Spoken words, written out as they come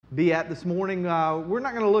be at this morning. We're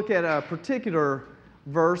not going to look at a particular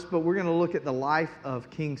verse, but we're going to look at the life of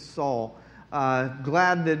King Saul.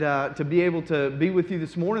 Glad that to be able to be with you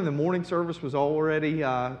this morning. The morning service was already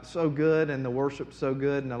so good, and the worship so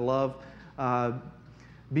good, and I love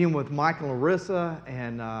being with Michael and Larissa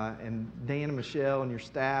and Dan and Michelle and your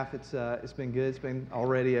staff. It's been good. It's been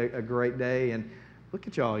already a great day, and look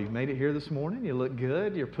at y'all. You made it here this morning. You look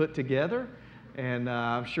good. You're put together, and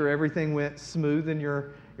I'm sure everything went smooth in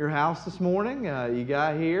your house this morning. You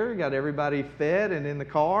got here, got everybody fed and in the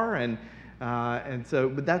car, and so,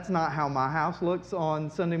 but that's not how my house looks on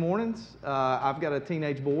Sunday mornings. I've got a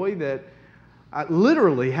teenage boy that I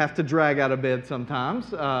literally have to drag out of bed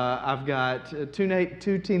sometimes. I've got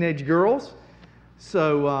two teenage girls,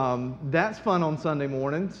 so that's fun on Sunday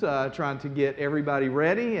mornings, trying to get everybody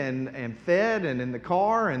ready and fed and in the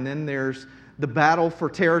car, and then there's the battle for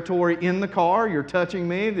territory in the car. You're touching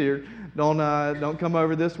me. Don't come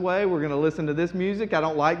over this way. We're going to listen to this music. I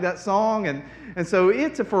don't like that song, and so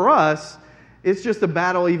for us. It's just a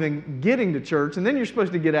battle even getting to church, and then you're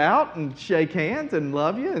supposed to get out and shake hands and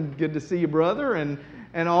love you and good to see you, brother, and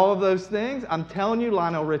all of those things. I'm telling you,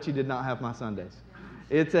 Lionel Richie did not have my Sundays.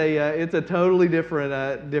 It's a totally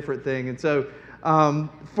different thing, and so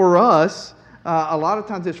for us, a lot of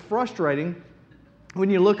times it's frustrating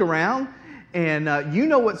when you look around and you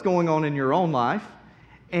know what's going on in your own life,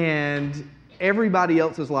 and everybody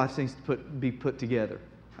else's life seems to be put together.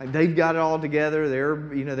 They've got it all together.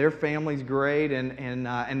 Their family's great, and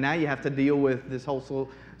now you have to deal with this whole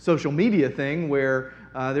social media thing where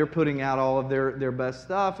they're putting out all of their best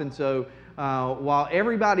stuff. And so while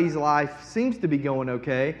everybody's life seems to be going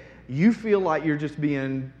okay, you feel like you're just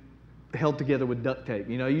being held together with duct tape.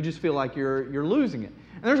 You just feel like you're losing it.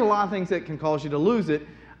 And there's a lot of things that can cause you to lose it.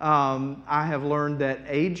 I have learned that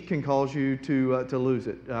age can cause you to lose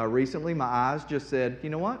it. Recently, my eyes just said, you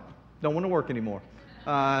know what? Don't want to work anymore.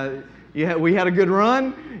 We had a good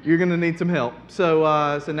run. You're going to need some help.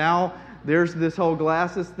 So now there's this whole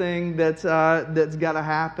glasses thing that's got to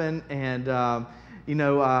happen. And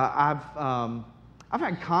I've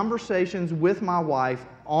had conversations with my wife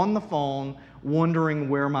on the phone, wondering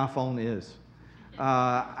where my phone is.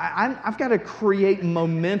 I've got to create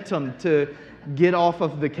momentum to get off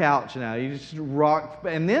of the couch now. You just rock,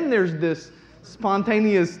 and then there's this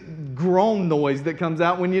spontaneous groan noise that comes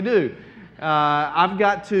out when you do. I've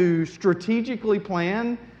got to strategically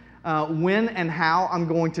plan when and how I'm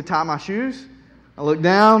going to tie my shoes. I look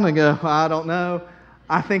down and go, I don't know.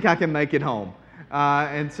 I think I can make it home.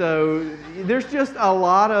 And so there's just a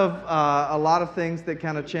lot of things that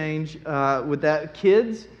kind of change with that.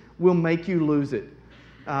 Kids will make you lose it.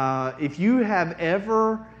 If you have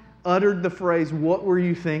ever uttered the phrase, "What were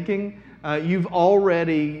you thinking?" You've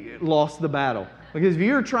already lost the battle. Because if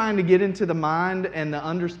you're trying to get into the mind and the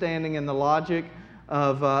understanding and the logic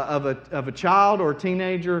of a child or a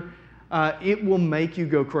teenager, it will make you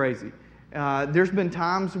go crazy. There's been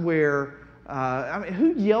times where,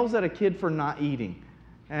 who yells at a kid for not eating?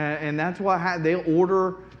 And that's what they'll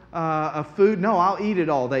order a food. No, I'll eat it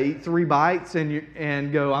all. They eat 3 bites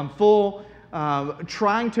and go, I'm full.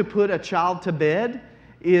 Trying to put a child to bed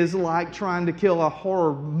is like trying to kill a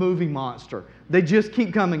horror movie monster. They just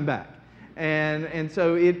keep coming back. And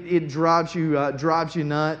so it drives you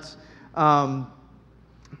nuts.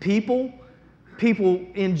 People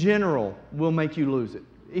in general will make you lose it.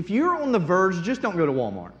 If you're on the verge, just don't go to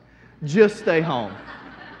Walmart. Just stay home.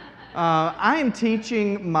 I am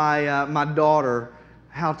teaching my daughter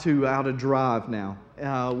how to drive now,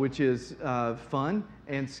 which is fun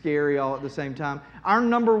and scary all at the same time. Our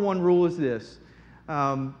number one rule is this.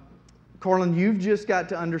 Carlin, you've just got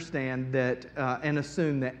to understand that and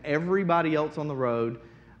assume that everybody else on the road,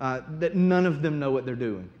 that none of them know what they're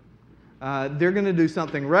doing. They're going to do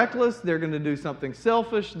something reckless. They're going to do something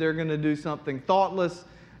selfish. They're going to do something thoughtless.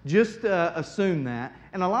 Just assume that.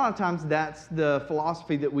 And a lot of times that's the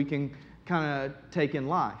philosophy that we can kind of take in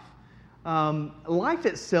life. Life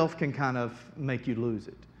itself can kind of make you lose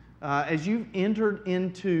it. As you've entered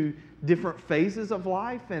into different phases of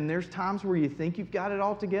life, and there's times where you think you've got it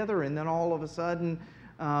all together, and then all of a sudden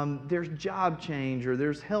there's job change, or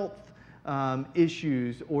there's health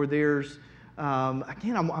issues, or there's I'm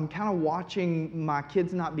kind of watching my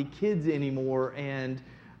kids not be kids anymore, and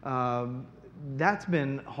that's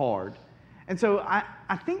been hard. And so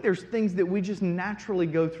I think there's things that we just naturally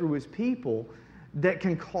go through as people that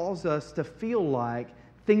can cause us to feel like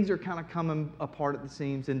things are kind of coming apart at the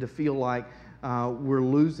seams, and to feel like we're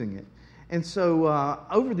losing it. And so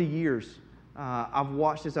over the years, I've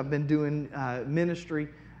watched this. I've been doing ministry.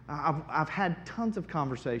 I've had tons of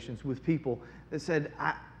conversations with people that said,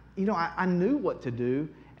 I knew what to do,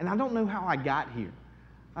 and I don't know how I got here.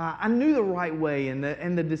 I knew the right way and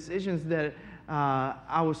the decisions that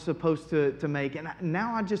I was supposed to make, and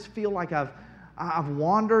now I just feel like I've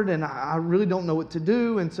wandered and I really don't know what to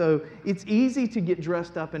do. And so it's easy to get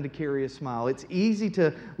dressed up and to carry a smile. It's easy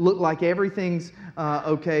to look like everything's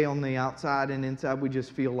okay on the outside, and inside we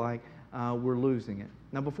just feel like we're losing it.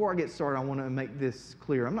 Now, before I get started, I want to make this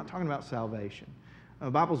clear. I'm not talking about salvation. The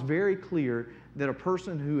Bible's very clear that a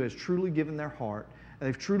person who has truly given their heart,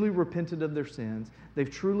 they've truly repented of their sins, they've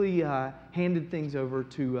truly handed things over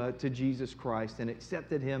to Jesus Christ and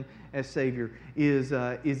accepted Him as Savior is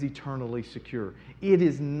eternally secure. It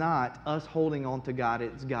is not us holding on to God,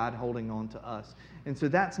 it's God holding on to us. And so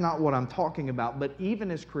that's not what I'm talking about. But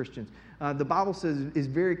even as Christians, the Bible says is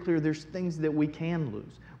very clear there's things that we can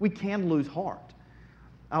lose. We can lose heart.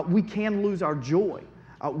 We can lose our joy.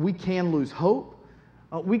 We can lose hope.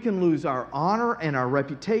 We can lose our honor and our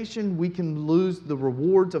reputation. We can lose the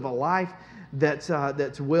rewards of a life that's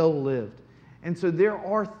well lived. And so there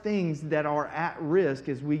are things that are at risk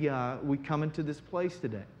as we come into this place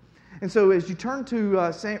today. And so as you turn to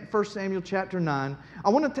 1 Samuel chapter 9, I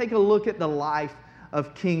want to take a look at the life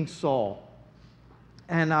of King Saul.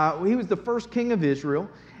 And he was the first king of Israel.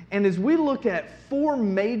 And as we look at 4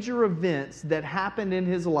 major events that happened in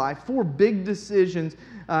his life, 4 big decisions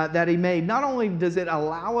that he made, not only does it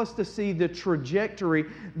allow us to see the trajectory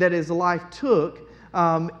that his life took,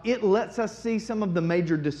 it lets us see some of the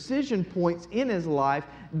major decision points in his life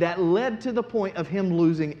that led to the point of him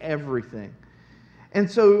losing everything. And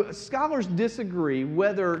so scholars disagree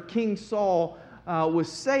whether King Saul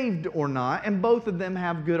was saved or not, and both of them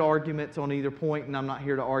have good arguments on either point, and I'm not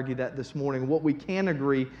here to argue that this morning. What we can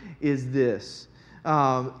agree is this.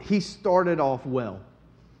 He started off well,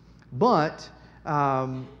 but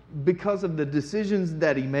because of the decisions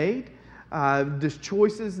that he made, the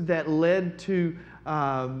choices that led to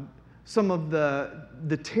some of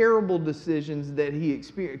the terrible decisions that he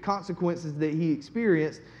experienced, consequences that he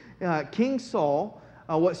experienced, King Saul,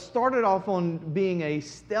 what started off on being a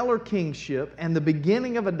stellar kingship and the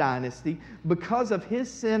beginning of a dynasty, because of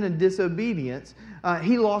his sin and disobedience,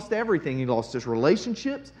 he lost everything. He lost his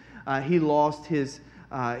relationships. He lost his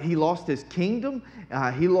kingdom.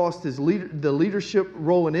 He lost the leadership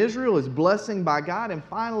role in Israel, his blessing by God, and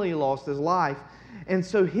finally he lost his life. And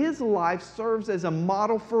so his life serves as a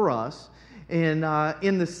model for us in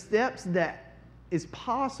the steps that is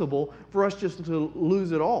possible for us just to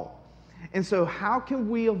lose it all. And so how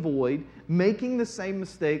can we avoid making the same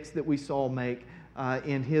mistakes that we saw make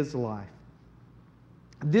in his life?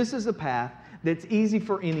 This is a path that's easy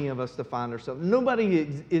for any of us to find ourselves.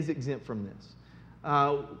 Nobody is exempt from this.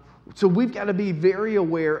 So we've got to be very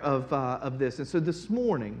aware of this. And so this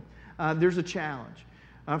morning, there's a challenge.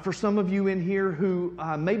 For some of you in here who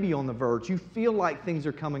may be on the verge, you feel like things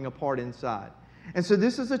are coming apart inside. And so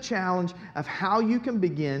this is a challenge of how you can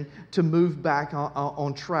begin to move back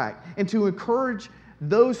on track and to encourage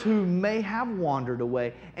those who may have wandered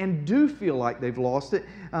away and do feel like they've lost it,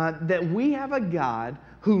 that we have a God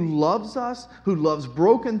who loves us, who loves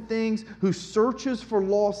broken things, who searches for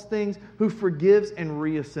lost things, who forgives and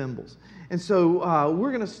reassembles. And so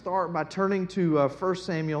we're going to start by turning to 1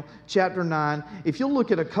 Samuel chapter 9. If you'll look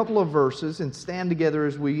at a couple of verses and stand together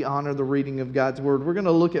as we honor the reading of God's Word, we're going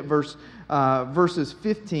to look at verses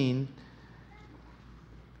 15.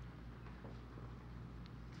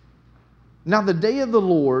 Now the day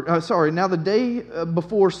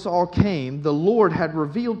before Saul came, the Lord had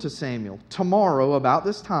revealed to Samuel, tomorrow about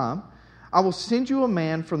this time, I will send you a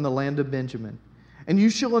man from the land of Benjamin, and you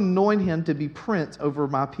shall anoint him to be prince over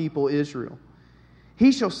my people Israel.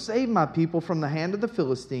 He shall save my people from the hand of the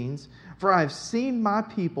Philistines, for I have seen my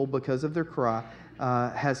people because of their cry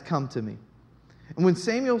has come to me. And when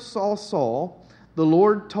Samuel saw Saul, the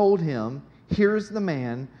Lord told him, here is the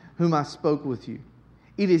man whom I spoke with you.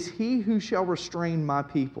 It is he who shall restrain my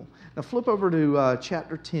people. Now flip over to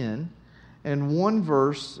chapter 10 and one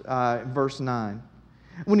verse 9.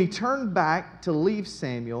 When he turned back to leave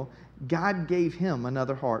Samuel, God gave him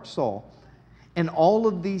another heart, Saul. And all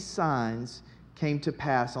of these signs came to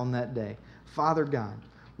pass on that day. Father God,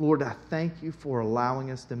 Lord, I thank you for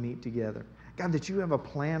allowing us to meet together. God, that you have a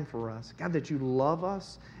plan for us. God, that you love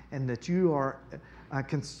us and that you are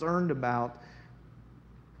concerned about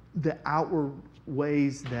the outward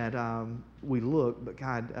ways that we look. But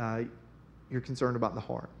God, you're concerned about the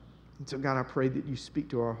heart. And so God, I pray that you speak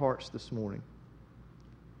to our hearts this morning.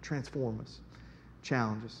 Transform us.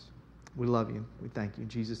 Challenge us. We love you. We thank you. In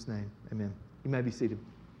Jesus' name, amen. You may be seated.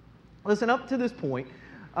 Listen, up to this point,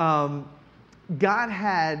 God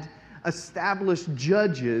had established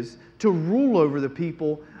judges to rule over the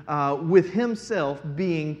people with himself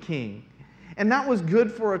being king. And that was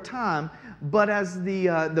good for a time, but as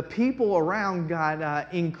the people around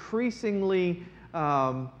got increasingly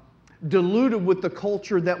diluted with the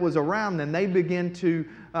culture that was around them, they began to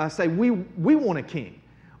say, we want a king.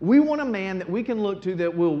 We want a man that we can look to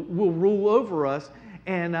that will rule over us.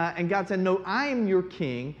 And God said, no, I am your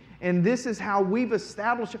king, and this is how we've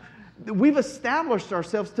established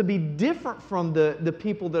ourselves to be different from the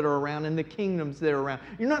people that are around and the kingdoms that are around.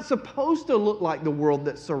 You're not supposed to look like the world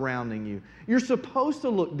that's surrounding you. You're supposed to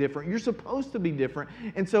look different. You're supposed to be different.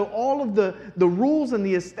 And so all of the rules and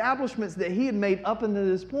the establishments that he had made up until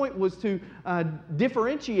this point was to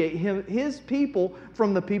differentiate his people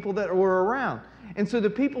from the people that were around. And so the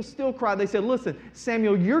people still cried. They said, listen,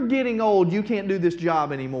 Samuel, you're getting old. You can't do this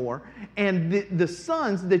job anymore. And the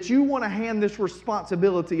sons that you want to hand this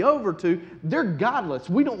responsibility over to, they're godless.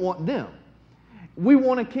 We don't want them. We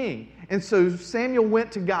want a king. And so Samuel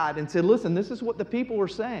went to God and said, listen, this is what the people are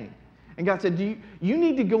saying. And God said, you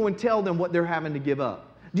need to go and tell them what they're having to give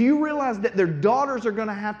up. Do you realize that their daughters are going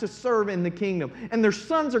to have to serve in the kingdom and their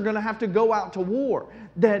sons are going to have to go out to war?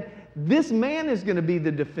 That this man is going to be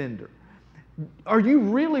the defender. Are you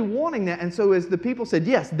really wanting that? And so as the people said,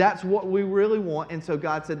 yes, that's what we really want. And so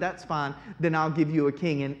God said, that's fine. Then I'll give you a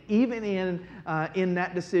king. And even in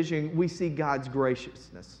that decision, we see God's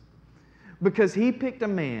graciousness. Because he picked a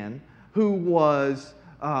man who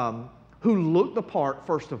looked the part,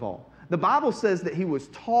 first of all. The Bible says that he was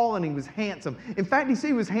tall and he was handsome. In fact, he said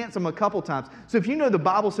he was handsome a couple times. So if you know the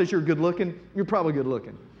Bible says you're good looking, you're probably good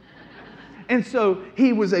looking. And so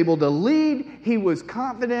he was able to lead. He was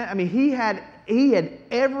confident. I mean, he had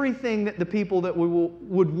everything that the people that we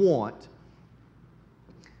would want.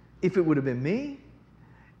 If it would have been me,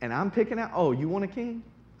 and I'm picking out, oh, you want a king?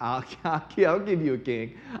 I'll give you a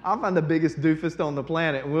king. I'll find the biggest doofus on the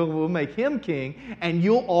planet, and we'll make him king, and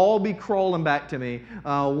you'll all be crawling back to me,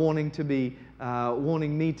 wanting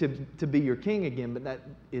me to be your king again. But that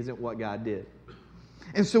isn't what God did.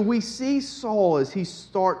 And so we see Saul as he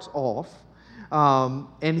starts off.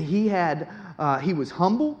 And he was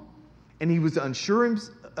humble, and he was unsure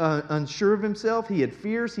of himself. He had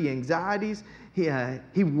fears, he had anxieties.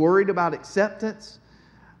 He worried about acceptance.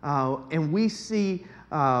 And we see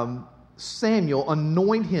Samuel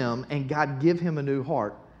anoint him, and God give him a new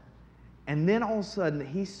heart. And then all of a sudden,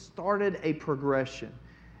 he started a progression.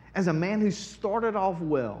 As a man who started off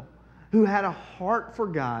well, who had a heart for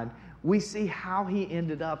God, we see how he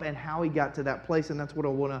ended up and how he got to that place. And that's what I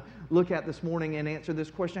want to look at this morning and answer this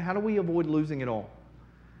question. How do we avoid losing it all?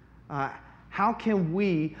 How can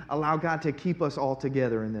we allow God to keep us all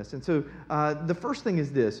together in this? And so the first thing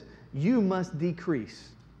is this. You must decrease.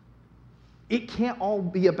 It can't all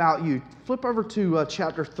be about you. Flip over to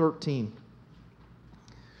chapter 13.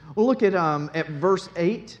 We'll look at verse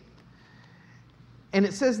 8. And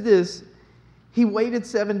it says this. He waited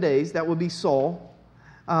 7 days. That would be Saul.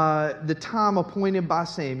 The time appointed by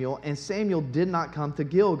Samuel, and Samuel did not come to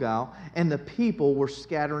Gilgal, and the people were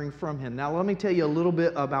scattering from him. Now, let me tell you a little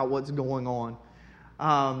bit about what's going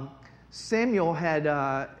on. Samuel had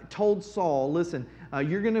told Saul, listen,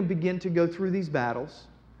 you're going to begin to go through these battles,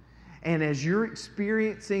 and as you're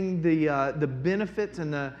experiencing the benefits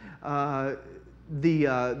and the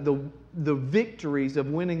victories of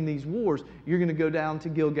winning these wars, you're going to go down to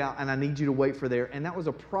Gilgal, and I need you to wait for there. And that was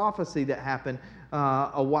a prophecy that happened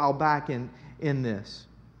a while back in this.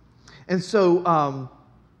 And so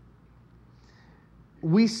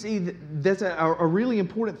we see that's a really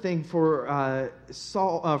important thing for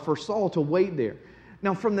Saul to wait there.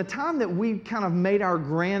 Now, from the time that we kind of made our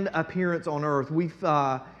grand appearance on earth, we've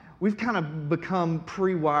kind of become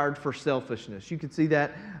pre-wired for selfishness. You can see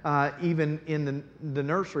that even in the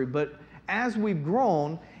nursery. But as we've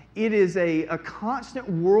grown, it is a constant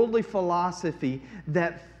worldly philosophy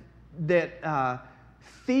that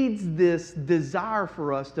feeds this desire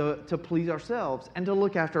for us to please ourselves and to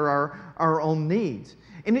look after our own needs.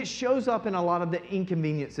 And it shows up in a lot of the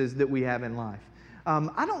inconveniences that we have in life.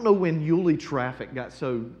 I don't know when Yulee traffic got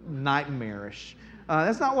so nightmarish.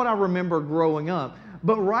 That's not what I remember growing up.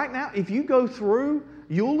 But right now, if you go through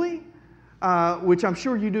Yulee, which I'm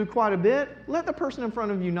sure you do quite a bit, let the person in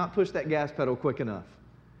front of you not push that gas pedal quick enough.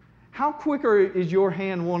 How quicker is your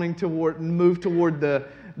hand wanting to move toward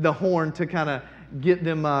the horn to kind of get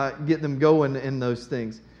them going in those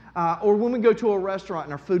things? Or when we go to a restaurant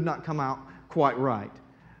and our food not come out quite right,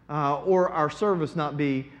 or our service not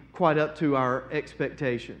be quite up to our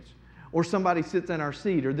expectations, or somebody sits in our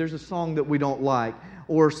seat, or there's a song that we don't like,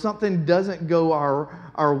 or something doesn't go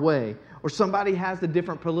our way, or somebody has a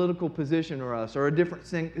different political position or us, or a different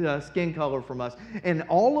skin color from us. And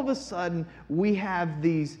all of a sudden, we have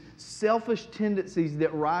these selfish tendencies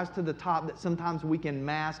that rise to the top that sometimes we can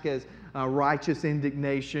mask as righteous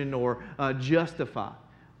indignation or justify.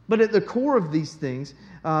 But at the core of these things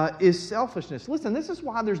is selfishness. Listen, this is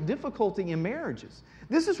why there's difficulty in marriages.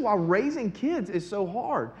 This is why raising kids is so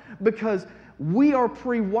hard, because we are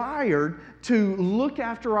pre-wired to look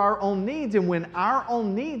after our own needs, and when our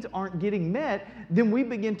own needs aren't getting met, then we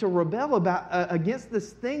begin to rebel against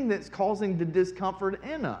this thing that's causing the discomfort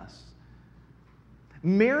in us.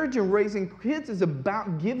 Marriage and raising kids is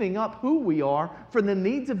about giving up who we are for the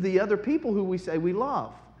needs of the other people who we say we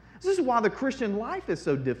love. This is why the Christian life is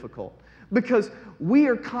so difficult, because we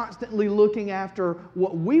are constantly looking after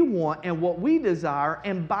what we want and what we desire,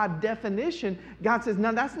 and by definition, God says,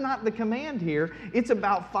 no, that's not the command here. It's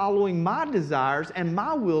about following my desires and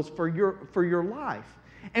my wills for your life.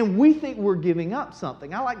 And we think we're giving up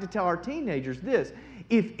something. I like to tell our teenagers this: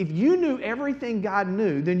 if you knew everything God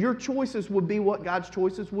knew, then your choices would be what God's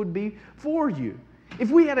choices would be for you. If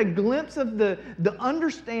we had a glimpse of the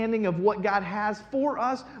understanding of what God has for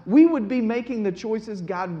us, we would be making the choices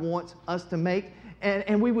God wants us to make,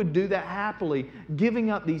 and we would do that happily, giving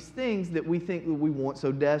up these things that we think that we want so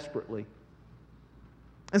desperately.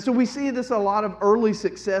 And so we see this a lot of early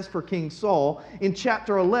success for King Saul. In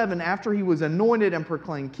chapter 11, after he was anointed and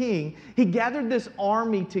proclaimed king, he gathered this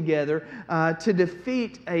army together to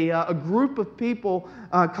defeat a group of people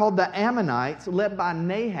called the Ammonites, led by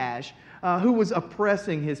Nahash, who was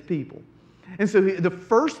oppressing his people. And so the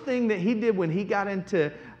first thing that he did when he got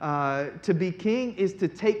into to be king is to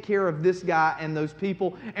take care of this guy and those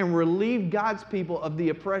people and relieve God's people of the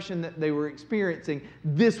oppression that they were experiencing.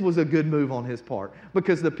 This was a good move on his part,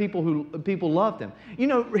 because the people loved him. You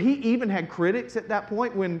know, he even had critics at that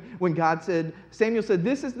point when Samuel said,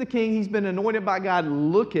 this is the king, he's been anointed by God,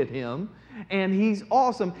 look at him. And he's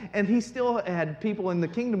awesome. And he still had people in the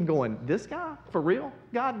kingdom going, this guy? For real?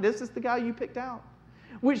 God, this is the guy you picked out?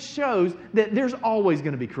 Which shows that there's always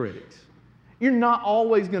going to be critics. You're not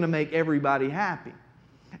always going to make everybody happy.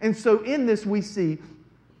 And so in this we see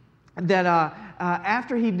that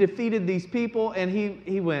after he defeated these people, and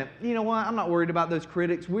he went, you know what, I'm not worried about those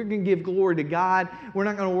critics. We're going to give glory to God. We're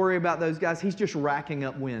not going to worry about those guys. He's just racking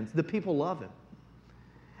up wins. The people love him.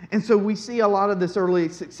 And so we see a lot of this early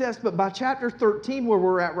success. But by chapter 13, where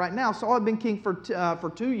we're at right now, Saul had been king for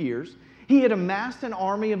 2 years. He had amassed an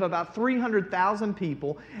army of about 300,000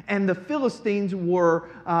 people, and the Philistines were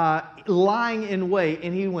lying in wait.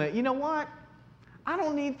 And he went, you know what? I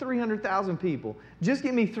don't need 300,000 people. Just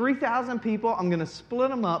give me 3,000 people. I'm going to split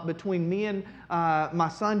them up between me and my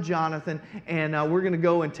son Jonathan, and we're going to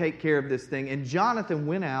go and take care of this thing. And Jonathan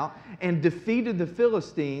went out and defeated the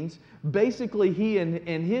Philistines, basically he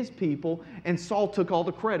and his people, and Saul took all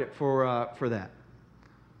the credit for that.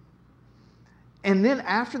 And then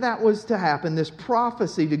after that was to happen, this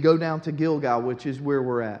prophecy to go down to Gilgal, which is where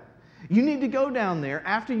we're at. You need to go down there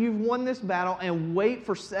after you've won this battle and wait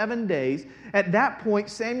for 7 days. At that point,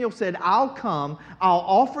 Samuel said, I'll come, I'll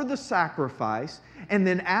offer the sacrifice, and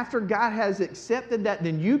then after God has accepted that,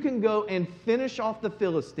 then you can go and finish off the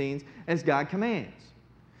Philistines as God commands.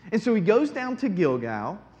 And so he goes down to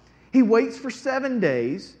Gilgal. He waits for 7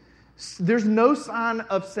 days. There's no sign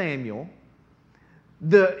of Samuel.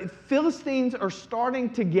 The Philistines are starting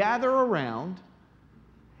to gather around,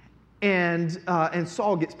 and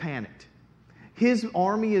Saul gets panicked. His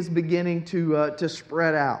army is beginning to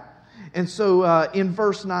spread out. And so in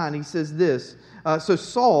verse 9, he says this, so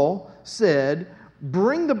Saul said,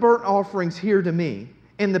 bring the burnt offerings here to me,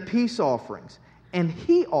 and the peace offerings. And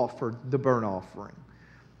he offered the burnt offering.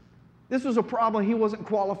 This was a problem. He wasn't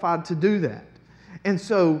qualified to do that. And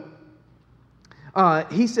so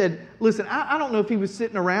he said, listen, I don't know if he was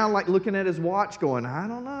sitting around like looking at his watch going, I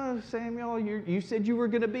don't know, Samuel, you said you were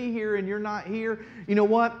going to be here and you're not here. You know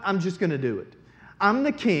what? I'm just going to do it. I'm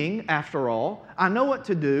the king, after all. I know what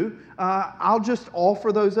to do. I'll just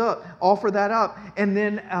offer that up. And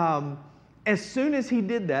then as soon as he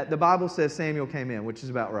did that, the Bible says Samuel came in, which is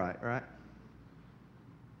about right?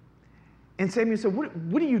 And Samuel said,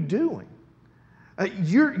 what are you doing?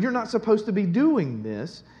 You're not supposed to be doing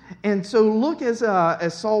this. And so look as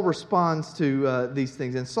Saul responds to these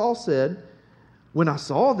things. And Saul said, when I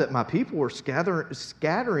saw that my people were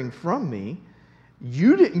scattering from me,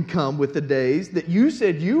 you didn't come with the days that you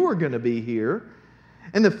said you were going to be here.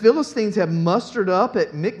 And the Philistines have mustered up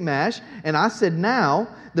at Michmash. And I said, now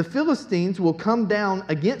the Philistines will come down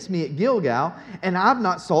against me at Gilgal, and I've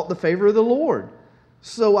not sought the favor of the Lord.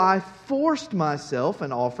 So I forced myself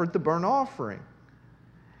and offered the burnt offering.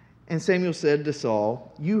 And Samuel said to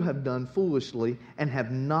Saul, "You have done foolishly and have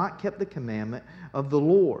not kept the commandment of the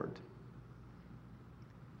Lord."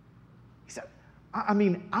 He said, I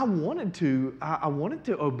wanted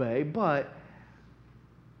to obey, but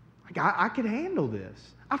I could handle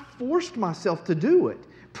this. I forced myself to do it.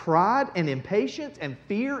 Pride and impatience and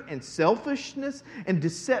fear and selfishness and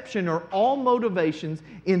deception are all motivations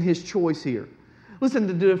in his choice here. Listen,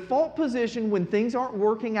 the default position when things aren't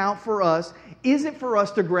working out for us isn't for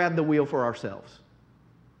us to grab the wheel for ourselves.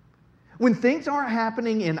 When things aren't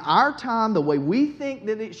happening in our time the way we think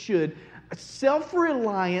that it should,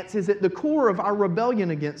 self-reliance is at the core of our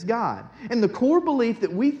rebellion against God. And the core belief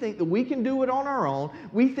that we think that we can do it on our own,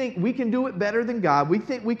 we think we can do it better than God, we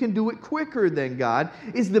think we can do it quicker than God,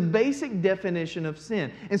 is the basic definition of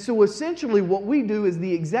sin. And so essentially what we do is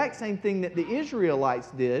the exact same thing that the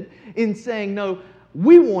Israelites did in saying, no,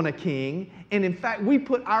 we want a king, and in fact we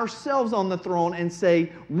put ourselves on the throne and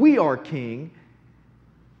say, we are king.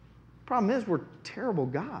 Problem is, we're terrible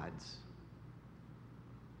gods.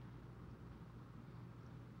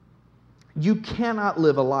 You cannot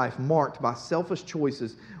live a life marked by selfish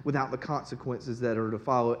choices without the consequences that are to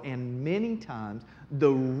follow. And many times,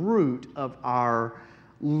 the root of our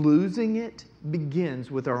losing it begins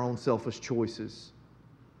with our own selfish choices.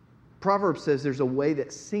 Proverbs says there's a way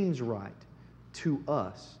that seems right to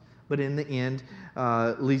us, but in the end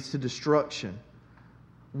leads to destruction.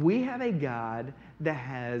 We have a God that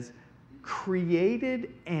has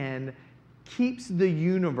created and keeps the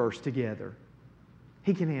universe together.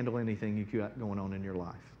 He can handle anything you got going on in your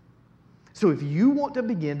life. So if you want to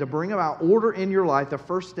begin to bring about order in your life, the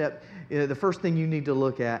first thing you need to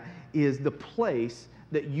look at is the place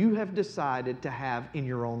that you have decided to have in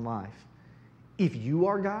your own life. If you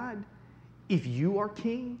are God, if you are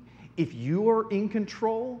king, if you are in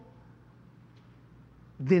control,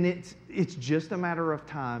 then it's just a matter of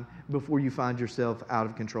time before you find yourself out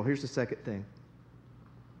of control. Here's the second thing.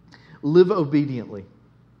 Live obediently.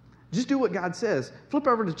 Just do what God says. Flip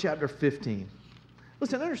over to chapter 15.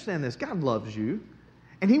 Listen, understand this. God loves you,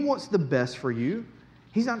 and He wants the best for you.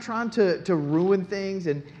 He's not trying to ruin things,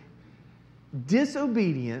 and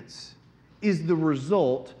disobedience is the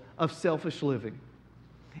result of selfish living.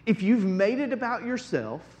 If you've made it about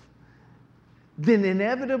yourself, then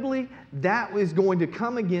inevitably that is going to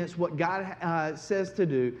come against what God says to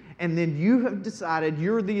do, and then you have decided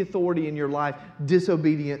you're the authority in your life.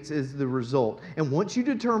 Disobedience is the result. And once you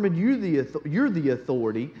determine you're the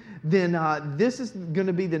authority, then this is going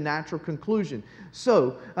to be the natural conclusion.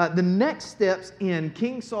 So the next steps in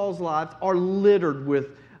King Saul's life are littered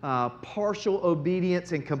with partial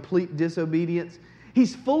obedience and complete disobedience.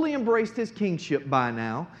 He's fully embraced his kingship by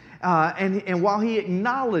now. And while he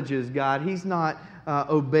acknowledges God, he's not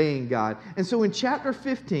obeying God. And so in chapter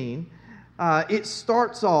 15, it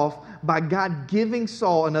starts off by God giving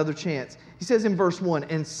Saul another chance. He says in verse 1,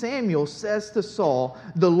 "And Samuel says to Saul,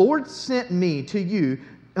 'The Lord sent me to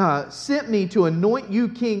anoint you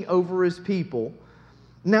king over His people.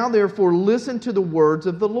 Now therefore listen to the words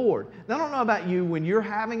of the Lord.'" Now I don't know about you, when you're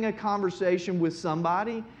having a conversation with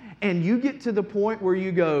somebody and you get to the point where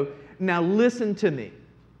you go, "Now listen to me."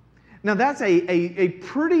 Now that's a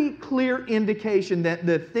pretty clear indication that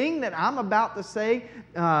the thing that I'm about to say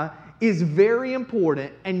is very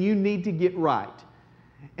important and you need to get right.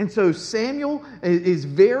 And so Samuel is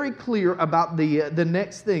very clear about the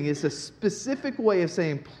next thing. It's a specific way of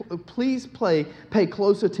saying, please pay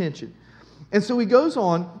close attention. And so he goes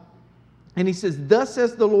on and he says, "Thus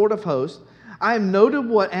says the Lord of hosts, I have noted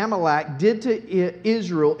what Amalek did to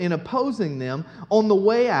Israel in opposing them on the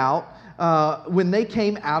way out when they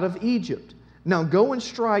came out of Egypt. Now go and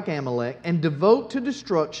strike Amalek and devote to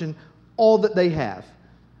destruction all that they have.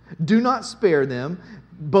 Do not spare them,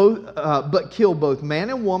 but kill both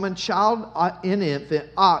man and woman, child and infant,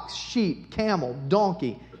 ox, sheep, camel,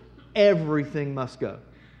 donkey. Everything must go."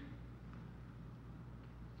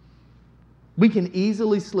 We can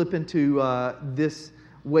easily slip into this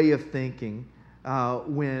way of thinking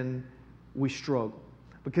when we struggle.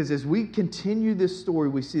 Because as we continue this story,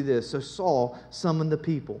 we see this. So Saul summoned the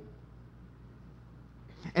people.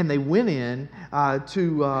 And they went in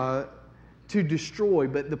to destroy.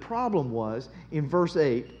 But the problem was, in verse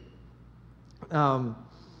 8,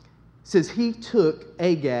 says, "He took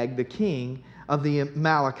Agag, the king of the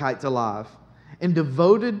Amalekites, alive, and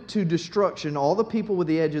devoted to destruction all the people with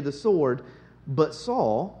the edge of the sword. But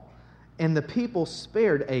Saul and the people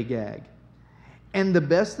spared Agag, and the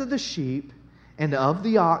best of the sheep, and of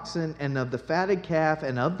the oxen, and of the fatted calf,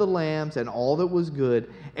 and of the lambs, and all that was good,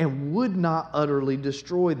 and would not utterly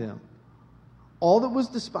destroy them. All that was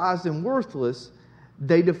despised and worthless,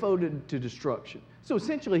 they devoted to destruction." So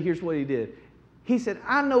essentially, here's what he did. He said,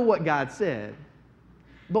 I know what God said,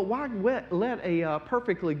 but why let a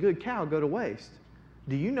perfectly good cow go to waste?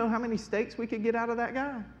 Do you know how many steaks we could get out of that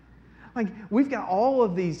guy? Like, we've got all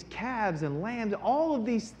of these calves and lambs, all of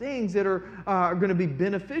these things that are going to be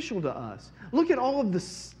beneficial to us. Look at all of the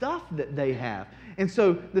stuff that they have. And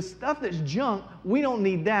so the stuff that's junk, we don't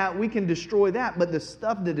need that. We can destroy that. But the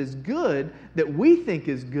stuff that is good, that we think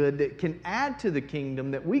is good, that can add to the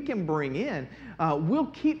kingdom, that we can bring in, we'll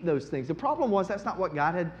keep those things. The problem was that's not what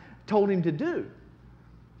God had told him to do.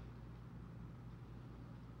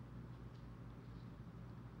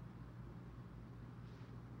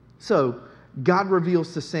 So, God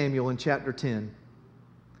reveals to Samuel in chapter 10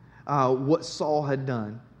 what Saul had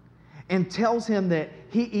done and tells him that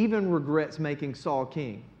he even regrets making Saul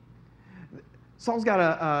king. Samuel's got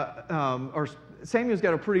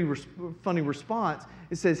a pretty funny response.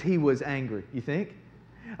 It says he was angry, you think?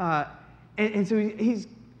 And so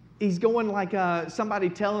he's going like somebody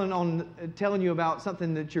telling you about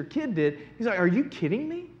something that your kid did. He's like, are you kidding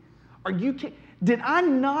me? Are you kidding? Did I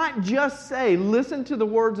not just say, listen to the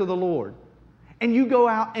words of the Lord? And you go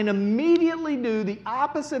out and immediately do the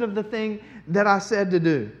opposite of the thing that I said to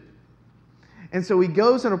do. And so he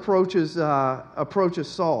goes and approaches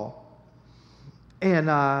Saul.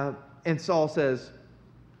 And Saul says,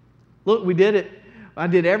 look, we did it. I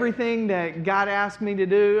did everything that God asked me to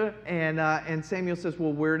do. And Samuel says,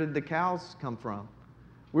 well, where did the cows come from?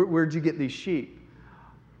 Where'd you get these sheep?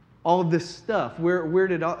 All of this stuff, where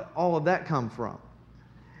did all of that come from?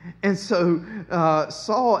 And so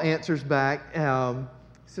Saul answers back, he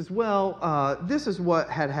says, well, this is what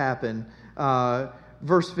had happened.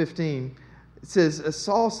 Verse 15, it says,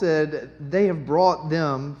 Saul said, they have brought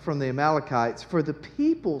them from the Amalekites, for the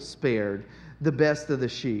people spared the best of the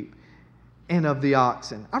sheep and of the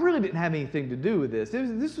oxen. I really didn't have anything to do with this.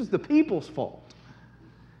 This was the people's fault.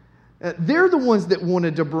 They're the ones that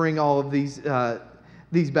wanted to bring all of these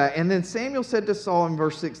back. And then Samuel said to Saul in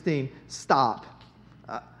verse 16, stop.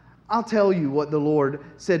 I'll tell you what the Lord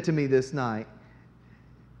said to me this night.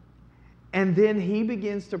 And then he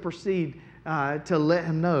begins to proceed to let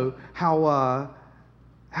him know how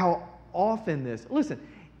often this. Listen,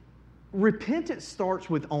 repentance starts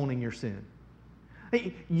with owning your sin.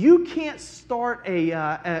 You can't start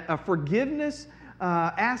a forgiveness,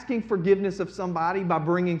 asking forgiveness of somebody by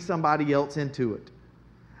bringing somebody else into it.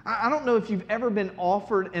 I don't know if you've ever been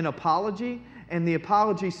offered an apology and the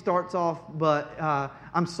apology starts off, but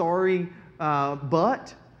I'm sorry,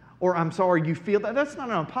 but, or I'm sorry you feel that. That's not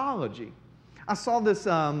an apology. I saw this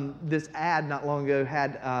ad not long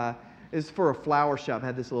ago, it's for a flower shop,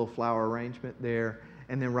 had this little flower arrangement there,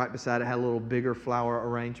 and then right beside it had a little bigger flower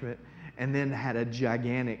arrangement, and then had a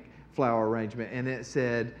gigantic flower arrangement, and it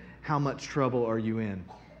said, how much trouble are you in?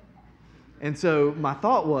 And so my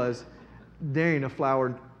thought was, there ain't a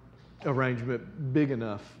flower arrangement big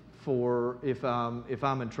enough for if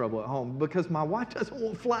I'm in trouble at home, because my wife doesn't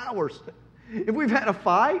want flowers. If we've had a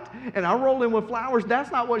fight and I roll in with flowers,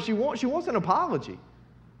 that's not what she wants. She wants an apology.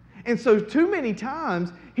 And so too many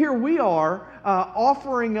times, here we are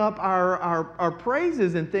offering up our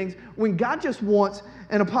praises and things when God just wants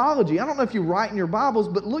an apology. I don't know if you write in your Bibles,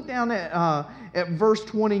 but look down at verse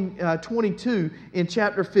 22 in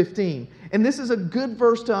chapter 15. And this is a good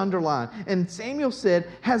verse to underline. And Samuel said,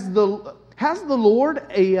 Has the Lord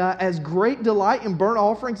as great delight in burnt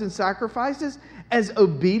offerings and sacrifices as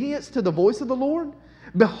obedience to the voice of the Lord?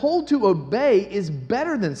 Behold, to obey is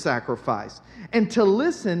better than sacrifice, and to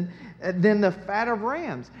listen than the fat of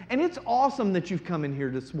rams. And it's awesome that you've come in here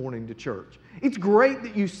this morning to church. It's great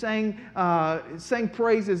that you sang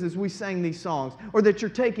praises as we sang these songs, or that you're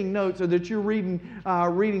taking notes, or that you're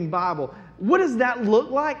reading Bible. What does that look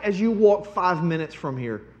like as you walk 5 minutes from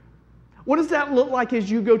here? What does that look like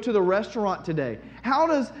as you go to the restaurant today? How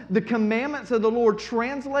does the commandments of the Lord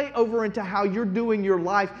translate over into how you're doing your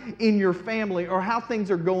life in your family, or how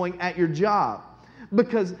things are going at your job?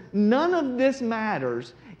 Because none of this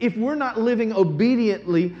matters if we're not living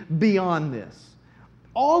obediently beyond this.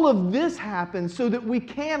 All of this happens so that we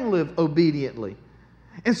can live obediently.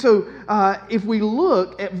 And so if we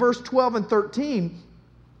look at verse 12 and 13,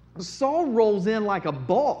 Saul rolls in like a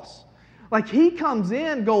boss. Like he comes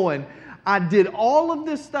in going, I did all of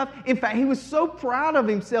this stuff. In fact, he was so proud of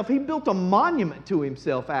himself, he built a monument to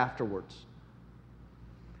himself afterwards.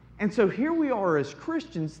 And so here we are as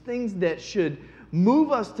Christians, things that should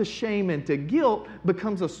move us to shame and to guilt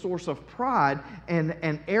becomes a source of pride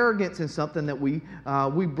and arrogance, and something that we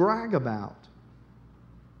brag about.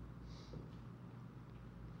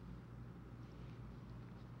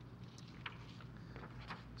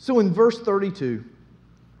 So in verse 32,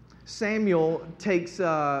 Samuel takes,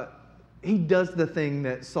 he does the thing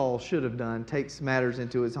that Saul should have done, takes matters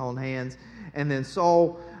into his own hands. And then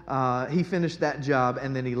Saul, he finished that job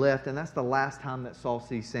and then he left. And that's the last time that Saul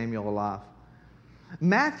sees Samuel alive.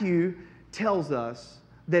 Matthew tells us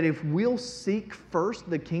that if we'll seek first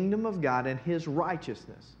the kingdom of God and His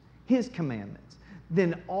righteousness, His commandments,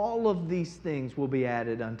 then all of these things will be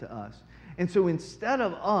added unto us. And so instead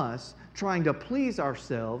of us trying to please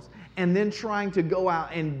ourselves and then trying to go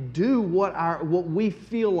out and do what we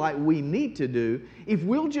feel like we need to do, if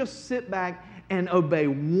we'll just sit back and obey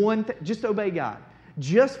one thing, just obey God,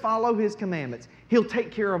 just follow His commandments, He'll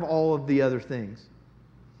take care of all of the other things.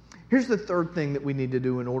 Here's the third thing that we need to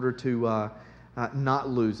do in order to not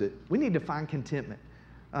lose it. We need to find contentment.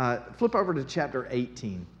 Flip over to chapter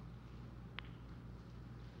 18.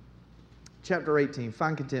 Chapter 18,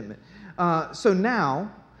 find contentment. So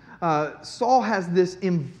now, Saul has this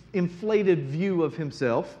inflated view of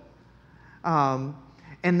himself. And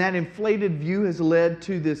that inflated view has led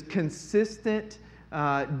to this consistent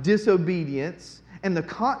disobedience. And the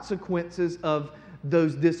consequences of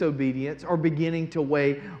those disobedience are beginning to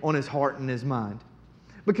weigh on his heart and his mind.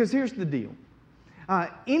 Because here's the deal.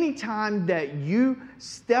 Anytime that you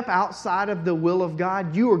step outside of the will of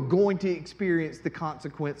God, you are going to experience the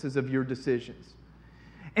consequences of your decisions.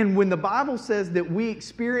 And when the Bible says that we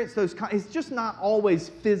experience those, it's just not always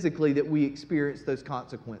physically that we experience those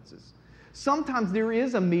consequences. Sometimes there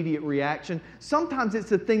is immediate reaction. Sometimes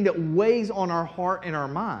it's a thing that weighs on our heart and our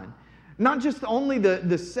mind. Not just only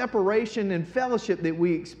the separation and fellowship that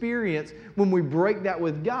we experience when we break that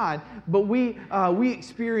with God, but we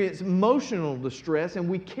experience emotional distress and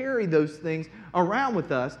we carry those things around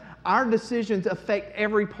with us. Our decisions affect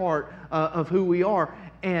every part of who we are.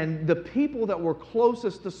 And the people that were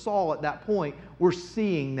closest to Saul at that point were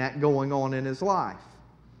seeing that going on in his life.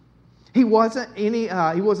 He wasn't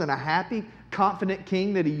a happy, confident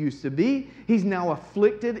king that he used to be. He's now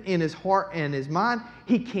afflicted in his heart and his mind.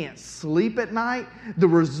 He can't sleep at night. The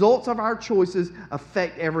results of our choices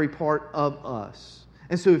affect every part of us.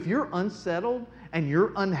 And so if you're unsettled and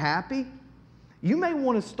you're unhappy, you may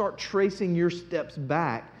want to start tracing your steps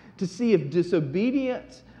back to see if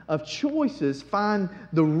disobedience of choices find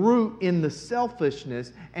the root in the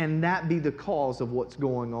selfishness and that be the cause of what's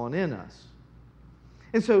going on in us.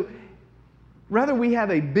 And so rather we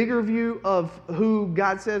have a bigger view of who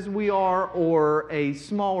God says we are or a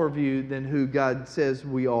smaller view than who God says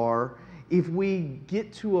we are, if we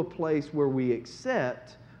get to a place where we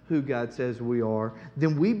accept who God says we are,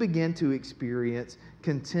 then we begin to experience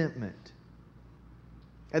contentment.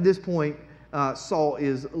 At this point, Saul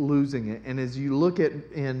is losing it. And as you look at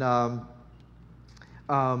in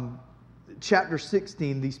chapter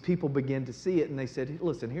 16, these people begin to see it and they said,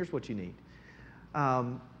 listen, here's what you need.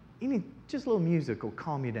 You need just a little music will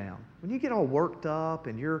calm you down. When you get all worked up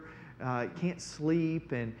and you can't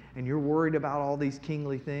sleep and you're worried about all these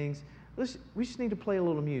kingly things, we just need to play a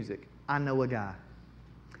little music. I know a guy.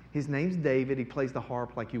 His name's David. He plays the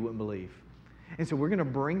harp like you wouldn't believe. And so we're going to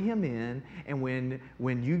bring him in, and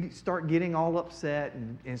when you start getting all upset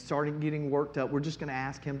and starting getting worked up, we're just going to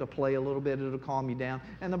ask him to play a little bit. It'll calm you down.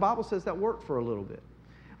 And the Bible says that worked for a little bit.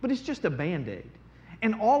 But it's just a Band-Aid.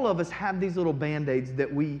 And all of us have these little Band-Aids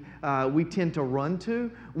that we tend to run to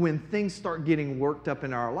when things start getting worked up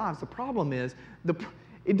in our lives. The problem is,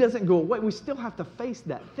 it doesn't go away. We still have to face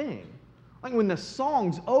that thing. Like when the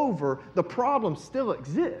song's over, the problem still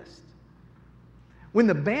exists. When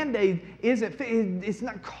the Band-Aid it's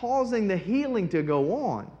not causing the healing to go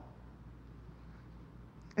on.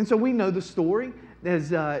 And so we know the story. As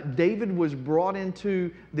David was brought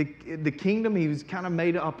into the kingdom, he was kind of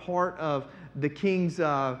made a part of the king's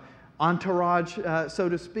entourage, so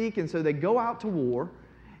to speak. And so they go out to war.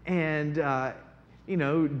 And,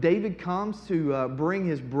 David comes to bring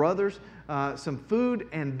his brothers some food,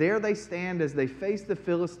 and there they stand as they face the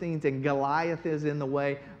Philistines, and Goliath is in the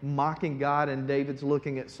way, mocking God, and David's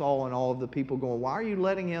looking at Saul and all of the people going, why are you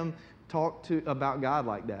letting him talk about God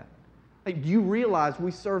like that? Like, do you realize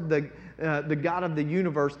we serve the God of the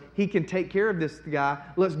universe? He can take care of this guy.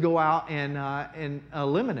 Let's go out and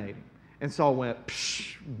eliminate him. And Saul went,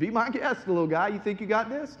 psh, be my guest, little guy. You think you got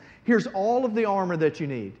this? Here's all of the armor that you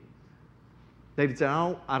need. David said,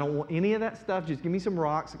 I don't want any of that stuff. Just give me some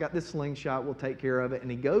rocks. I got this slingshot. We'll take care of it. And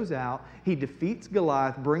he goes out. He defeats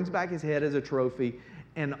Goliath, brings back his head as a trophy.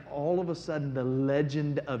 And all of a sudden, the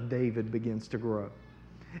legend of David begins to grow.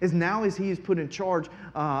 As he is put in charge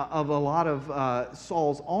of a lot of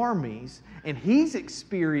Saul's armies, and he's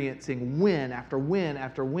experiencing win after win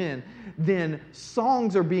after win, then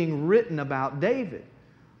songs are being written about David.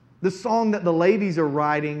 The song that the ladies are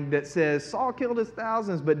writing that says, Saul killed his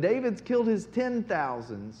thousands, but David's killed his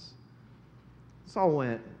 10,000s. Saul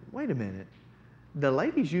went, wait a minute. The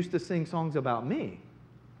ladies used to sing songs about me.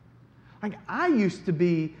 Like, I used to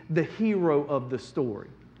be the hero of the story.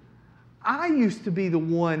 I used to be the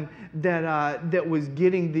one that was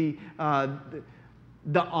getting the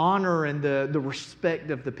honor and the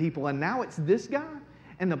respect of the people. And now it's this guy.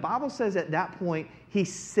 And the Bible says at that point, he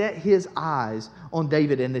set his eyes on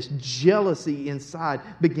David, and this jealousy inside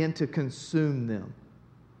began to consume them.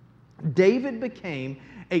 David became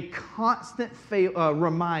a constant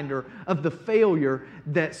reminder of the failure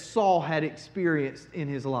that Saul had experienced in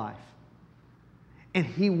his life. And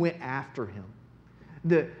he went after him.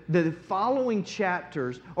 The following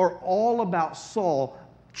chapters are all about Saul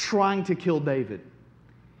trying to kill David.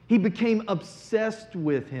 He became obsessed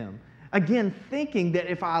with him. Again, thinking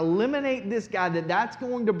that if I eliminate this guy, that's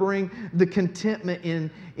going to bring the contentment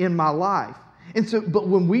in my life. And so, but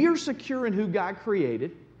when we are secure in who God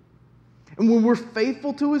created, and when we're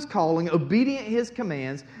faithful to His calling, obedient to His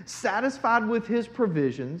commands, satisfied with His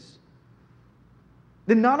provisions,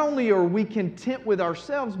 then not only are we content with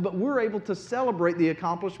ourselves, but we're able to celebrate the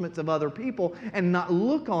accomplishments of other people and not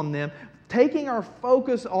look on them, taking our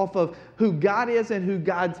focus off of who God is and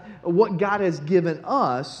what God has given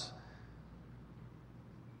us,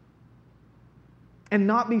 and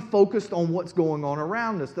not be focused on what's going on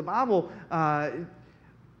around us. The Bible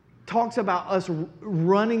talks about us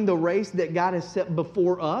running the race that God has set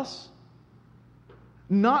before us,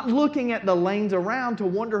 not looking at the lanes around to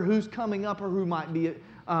wonder who's coming up or who might be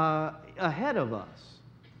ahead of us.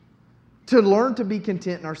 To learn to be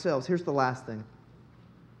content in ourselves. Here's the last thing.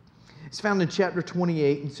 It's found in chapter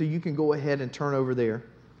 28, and so you can go ahead and turn over there.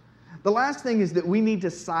 The last thing is that we need to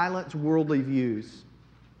silence worldly views.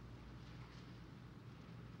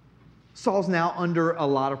 Saul's now under a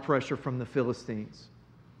lot of pressure from the Philistines.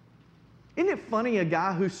 Isn't it funny, a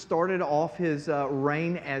guy who started off his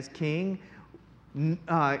reign as king,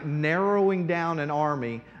 narrowing down an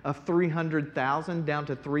army of 300,000 down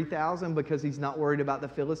to 3,000 because he's not worried about the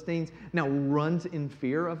Philistines, now runs in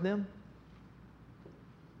fear of them?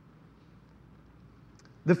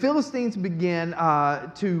 The Philistines began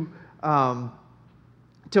to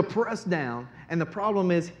press down, and the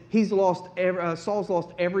problem is Saul's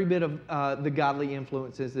lost every bit of the godly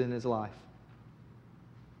influences in his life.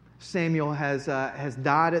 Samuel has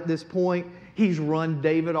died at this point. He's run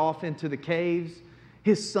David off into the caves.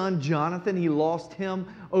 His son Jonathan, he lost him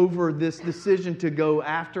over this decision to go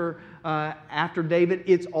after David.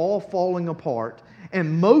 It's all falling apart.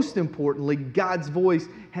 And most importantly, God's voice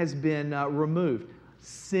has been removed.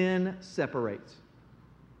 Sin separates.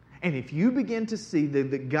 And if you begin to see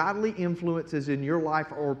that the godly influences in your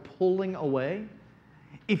life are pulling away,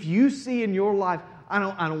 if you see in your life, I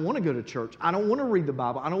don't want to go to church, I don't want to read the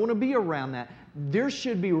Bible, I don't want to be around that, there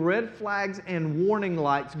should be red flags and warning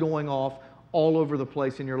lights going off all over the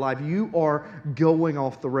place in your life. You are going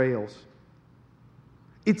off the rails.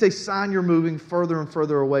 It's a sign you're moving further and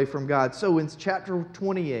further away from God. So in chapter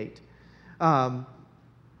 28,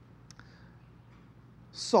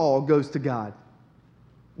 Saul goes to God.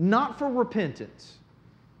 Not for repentance,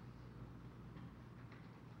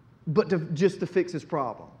 but just to fix his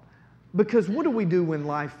problem. Because what do we do when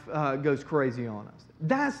life goes crazy on us?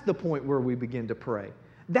 That's the point where we begin to pray.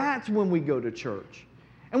 That's when we go to church.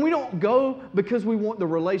 And we don't go because we want the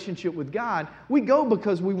relationship with God. We go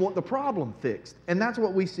because we want the problem fixed. And that's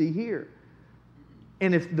what we see here.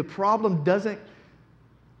 And if the problem doesn't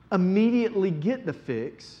immediately get the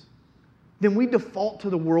fix, then we default to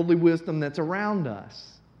the worldly wisdom that's around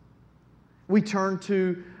us. We turn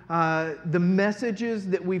to the messages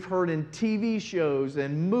that we've heard in TV shows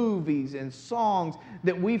and movies and songs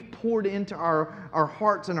that we've poured into our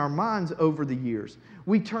hearts and our minds over the years.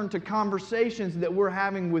 We turn to conversations that we're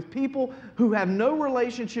having with people who have no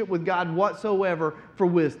relationship with God whatsoever for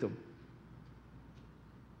wisdom.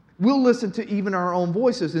 We'll listen to even our own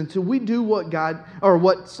voices until we do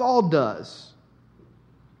what Saul does.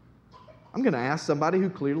 I'm going to ask somebody who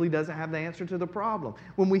clearly doesn't have the answer to the problem.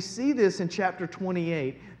 When we see this in chapter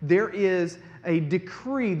 28, there is a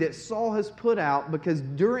decree that Saul has put out because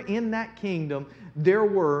in that kingdom, there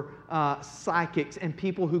were psychics and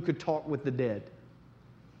people who could talk with the dead.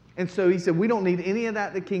 And so he said, we don't need any of that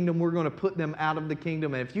in the kingdom. We're going to put them out of the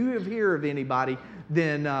kingdom. And if you hear of anybody,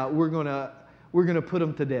 then we're going to put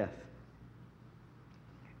them to death.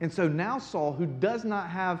 And so now Saul, who does not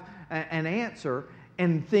have an answer,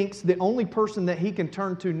 and thinks the only person that he can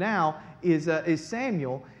turn to now is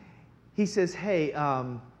Samuel, he says, hey,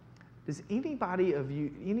 does any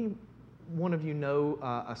one of you know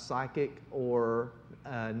a psychic or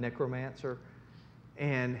a necromancer?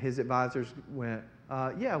 And his advisors went,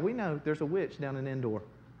 yeah, we know there's a witch down in Endor.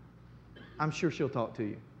 I'm sure she'll talk to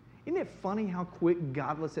you. Isn't it funny how quick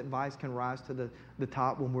godless advice can rise to the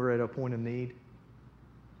top when we're at a point of need?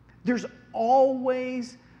 There's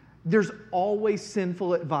always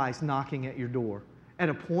sinful advice knocking at your door at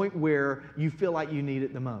a point where you feel like you need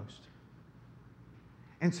it the most.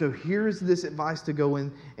 And so here's this advice to go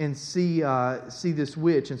in and see this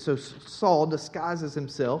witch. And so Saul disguises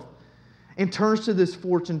himself and turns to this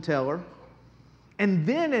fortune teller. And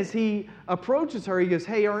then as he approaches her, he goes,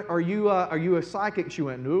 hey, are you a psychic? She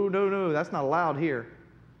went, no, that's not allowed here.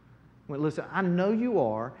 He went, listen, I know you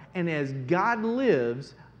are, and as God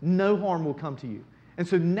lives, no harm will come to you. And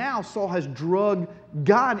so now Saul has drugged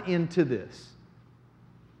God into this.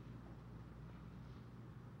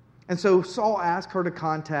 And so Saul asked her to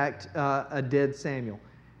contact a dead Samuel.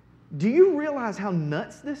 Do you realize how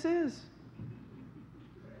nuts this is?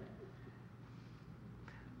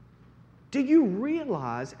 Do you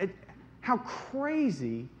realize how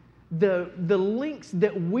crazy the lengths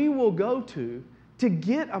that we will go to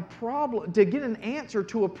get a problem, to get an answer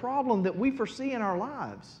to a problem that we foresee in our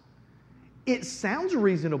lives? It sounds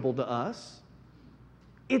reasonable to us.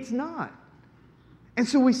 It's not. And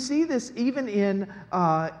so we see this even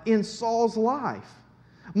in Saul's life.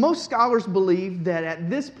 Most scholars believe that at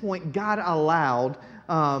this point God allowed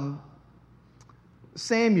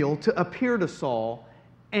Samuel to appear to Saul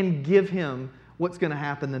and give him what's going to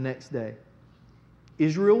happen the next day.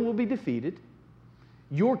 Israel will be defeated.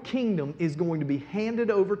 Your kingdom is going to be handed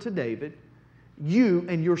over to David. You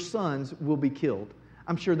and your sons will be killed.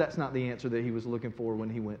 I'm sure that's not the answer that he was looking for when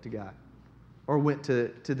he went to God or went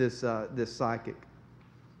to this psychic.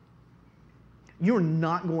 You're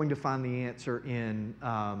not going to find the answer in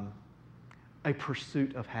a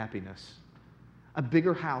pursuit of happiness. A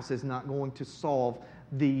bigger house is not going to solve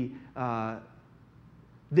the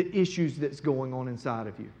issues that's going on inside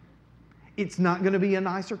of you. It's not going to be a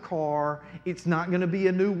nicer car. It's not going to be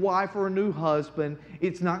a new wife or a new husband.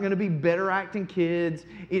 It's not going to be better acting kids.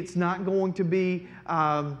 It's not going to be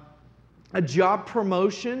a job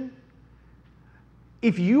promotion.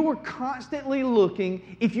 If you are constantly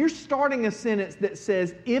looking, if you're starting a sentence that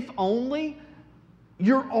says, if only,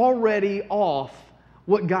 you're already off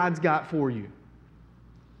what God's got for you.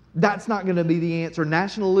 That's not going to be the answer.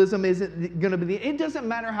 Nationalism isn't going to be it doesn't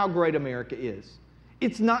matter how great America is.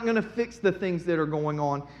 It's not going to fix the things that are going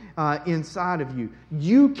on inside of you.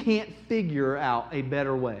 You can't figure out a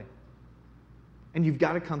better way. And you've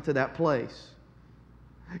got to come to that place.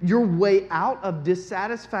 Your way out of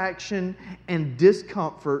dissatisfaction and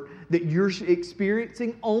discomfort that you're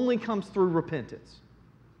experiencing only comes through repentance.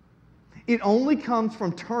 It only comes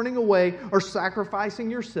from turning away or sacrificing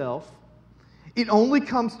yourself. It only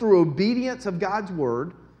comes through obedience of God's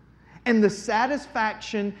Word and the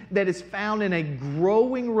satisfaction that is found in a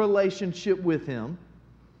growing relationship with Him.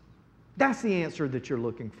 That's the answer that you're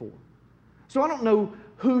looking for. So I don't know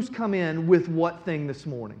who's come in with what thing this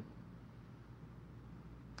morning.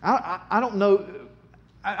 I don't know.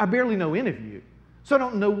 I barely know any of you. So I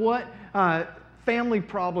don't know what family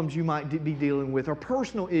problems you might be dealing with or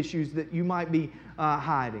personal issues that you might be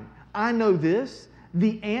hiding. I know this.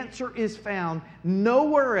 The answer is found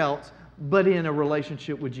nowhere else but in a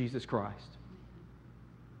relationship with Jesus Christ.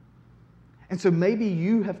 And so maybe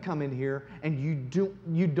you have come in here and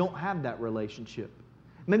you don't have that relationship.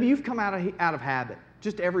 Maybe you've come out of habit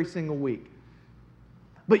just every single week.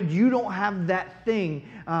 But you don't have that thing,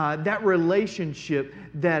 that relationship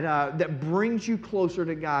that brings you closer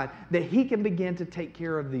to God, that He can begin to take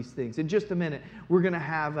care of these things. In just a minute, we're going to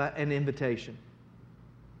have an invitation.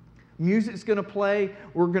 Music's going to play.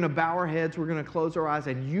 We're going to bow our heads. We're going to close our eyes.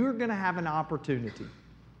 And you're going to have an opportunity.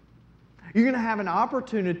 You're going to have an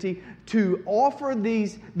opportunity to offer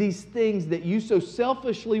these things that you so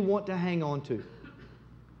selfishly want to hang on to.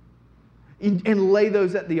 And lay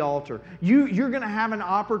those at the altar. You're going to have an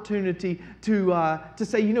opportunity to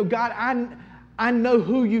say, you know, God, I know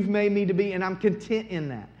who You've made me to be, and I'm content in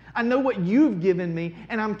that. I know what You've given me,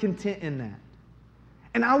 and I'm content in that.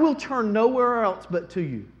 And I will turn nowhere else but to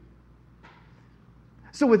You.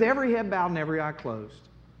 So with every head bowed and every eye closed,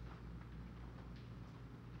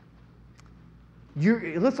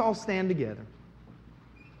 let's all stand together.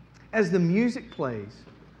 As the music plays,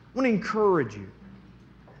 I want to encourage you.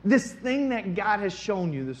 This thing that God has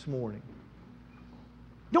shown you this morning,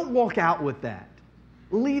 don't walk out with that.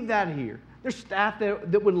 Leave that here. There's staff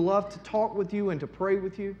that would love to talk with you and to pray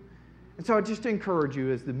with you. And so I just encourage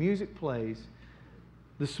you, as the music plays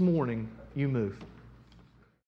this morning, you move.